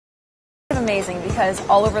Amazing, because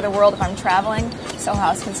all over the world, if I'm traveling, Soho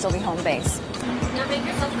House can still be home base. Now make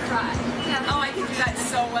yourself cry. Yeah. Oh, I can do that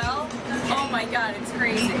so well. Oh my God, it's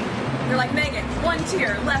crazy. You're like, Meghan, one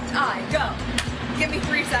tear, left eye, go. Give me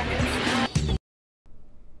 3 seconds.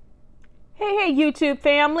 Hey YouTube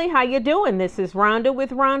family, how you doing? This is Rhonda with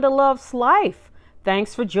Rhonda Loves Life.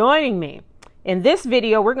 Thanks for joining me. In this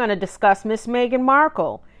video, we're going to discuss Miss Meghan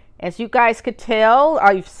Markle. As you guys could tell,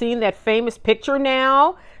 you've seen that famous picture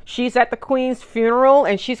now. She's at the Queen's funeral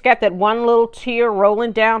and she's got that one little tear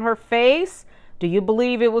rolling down her face. Do you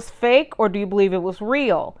believe it was fake or do you believe it was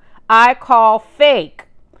real? I call fake.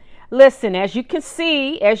 Listen, as you can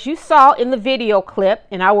see, as you saw in the video clip,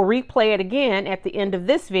 and I will replay it again at the end of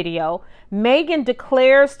this video, Meghan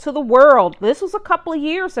declares to the world, this was a couple of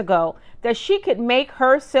years ago, that she could make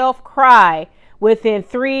herself cry within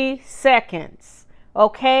 3 seconds.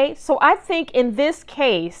 Okay, so I think in this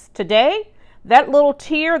case today, that little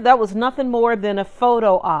tear, that was nothing more than a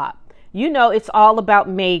photo op. You know, it's all about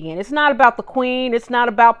Meghan. It's not about the Queen. It's not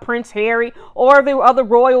about Prince Harry or the other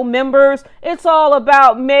royal members. It's all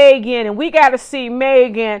about Meghan, and we got to see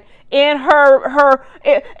Meghan in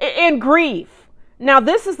in grief. Now,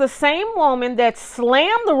 this is the same woman that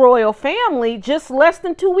slammed the royal family just less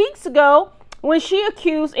than 2 weeks ago when she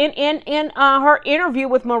accused in her interview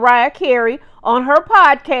with Mariah Carey on her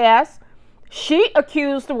podcast. She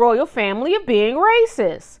accused the royal family of being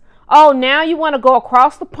racist. Oh, now you want to go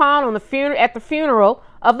across the pond on at the funeral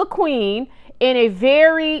of the Queen in a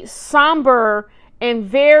very somber and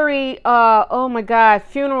very, oh my God,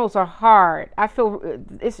 funerals are hard. I feel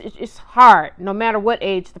it's hard no matter what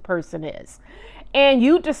age the person is. And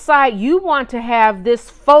you decide you want to have this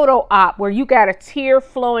photo op where you got a tear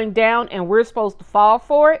flowing down and we're supposed to fall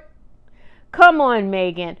for it? Come on,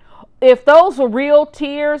 Meghan. If those were real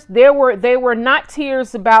tears, they were not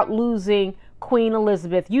tears about losing Queen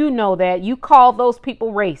Elizabeth. You know that. You call those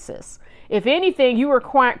people racist. If anything, you were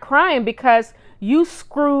crying because you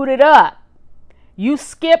screwed it up. You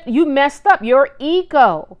messed up your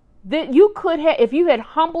ego. That you could have, if you had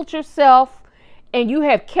humbled yourself and you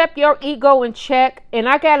have kept your ego in check, and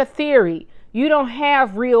I got a theory, you don't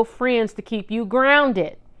have real friends to keep you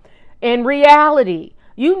grounded. In reality,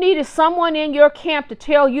 you needed someone in your camp to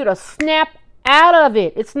tell you to snap out of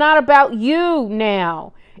it. It's not about you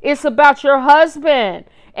now. It's about your husband.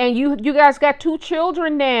 And you guys got 2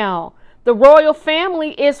 children now. The royal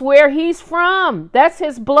family is where he's from. That's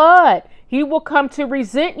his blood. He will come to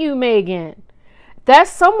resent you, Meghan.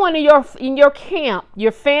 That's someone in your camp,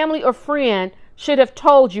 your family or friend should have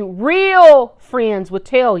told you. Real friends would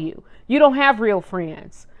tell you. You don't have real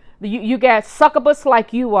friends. You got succubus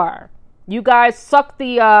like you are. You guys suck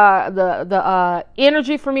the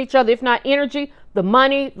energy from each other. If not energy, the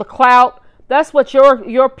money, the clout. That's what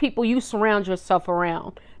your people you surround yourself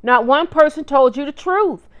around. Not one person told you the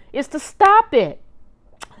truth. It's to stop it.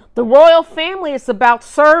 The royal family is about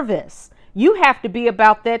service. You have to be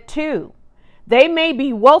about that too. They may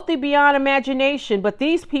be wealthy beyond imagination, but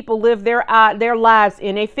these people live their lives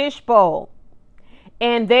in a fishbowl.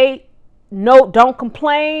 And they don't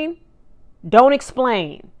complain, don't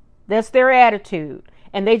explain. That's their attitude.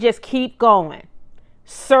 And they just keep going,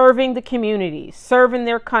 serving the community, serving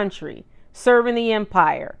their country, serving the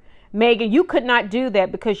empire. Meghan, you could not do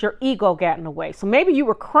that because your ego got in the way. So maybe you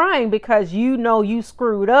were crying because you know you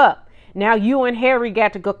screwed up. Now you and Harry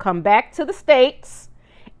got to come back to the States,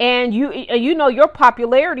 and you know your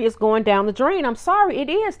popularity is going down the drain. I'm sorry, it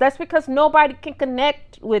is. That's because nobody can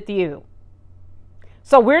connect with you.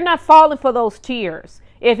 So we're not falling for those tears.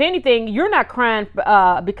 If anything, you're not crying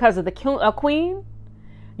because of the Queen.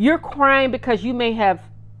 You're crying because you may have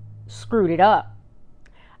screwed it up.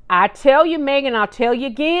 I tell you, Meghan, I'll tell you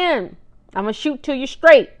again. I'm going to shoot to you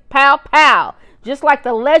straight. Pow, pow. Just like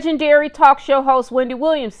the legendary talk show host Wendy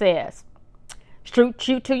Williams says.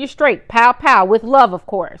 Shoot to you straight. Pow, pow. With love, of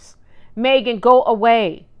course. Meghan, go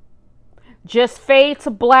away. Just fade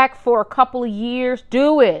to black for a couple of years.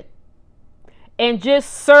 Do it. And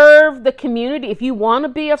just serve the community. If you want to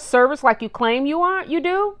be of service like you claim you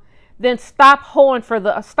do, then stop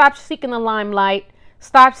stop seeking the limelight,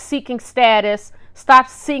 stop seeking status, stop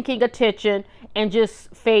seeking attention, and just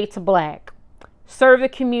fade to black. Serve the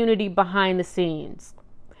community behind the scenes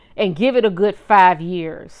and give it a good 5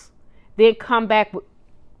 years. Then come back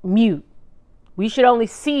mute. We should only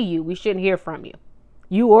see you. We shouldn't hear from you.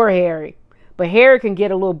 You or Harry. But Harry can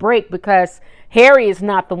get a little break because Harry is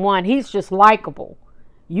not the one. He's just likable.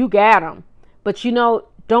 You got him. But you know,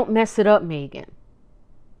 don't mess it up, Meghan.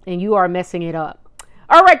 And you are messing it up.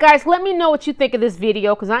 All right, guys, let me know what you think of this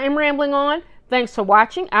video because I am rambling on. Thanks for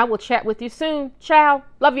watching. I will chat with you soon. Ciao.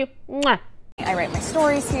 Love you. Mwah. I write my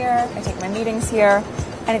stories here, I take my meetings here,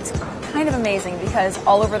 and it's kind of amazing because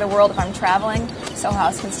all over the world, if I'm traveling, Soho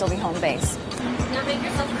House can still be home base. Now make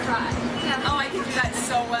yourself cry. Oh, I can do that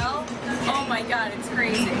so well. Oh my god, it's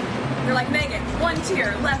crazy. You're like, Megan, one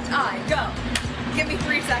tear, left eye, go. Give me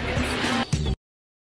 3 seconds.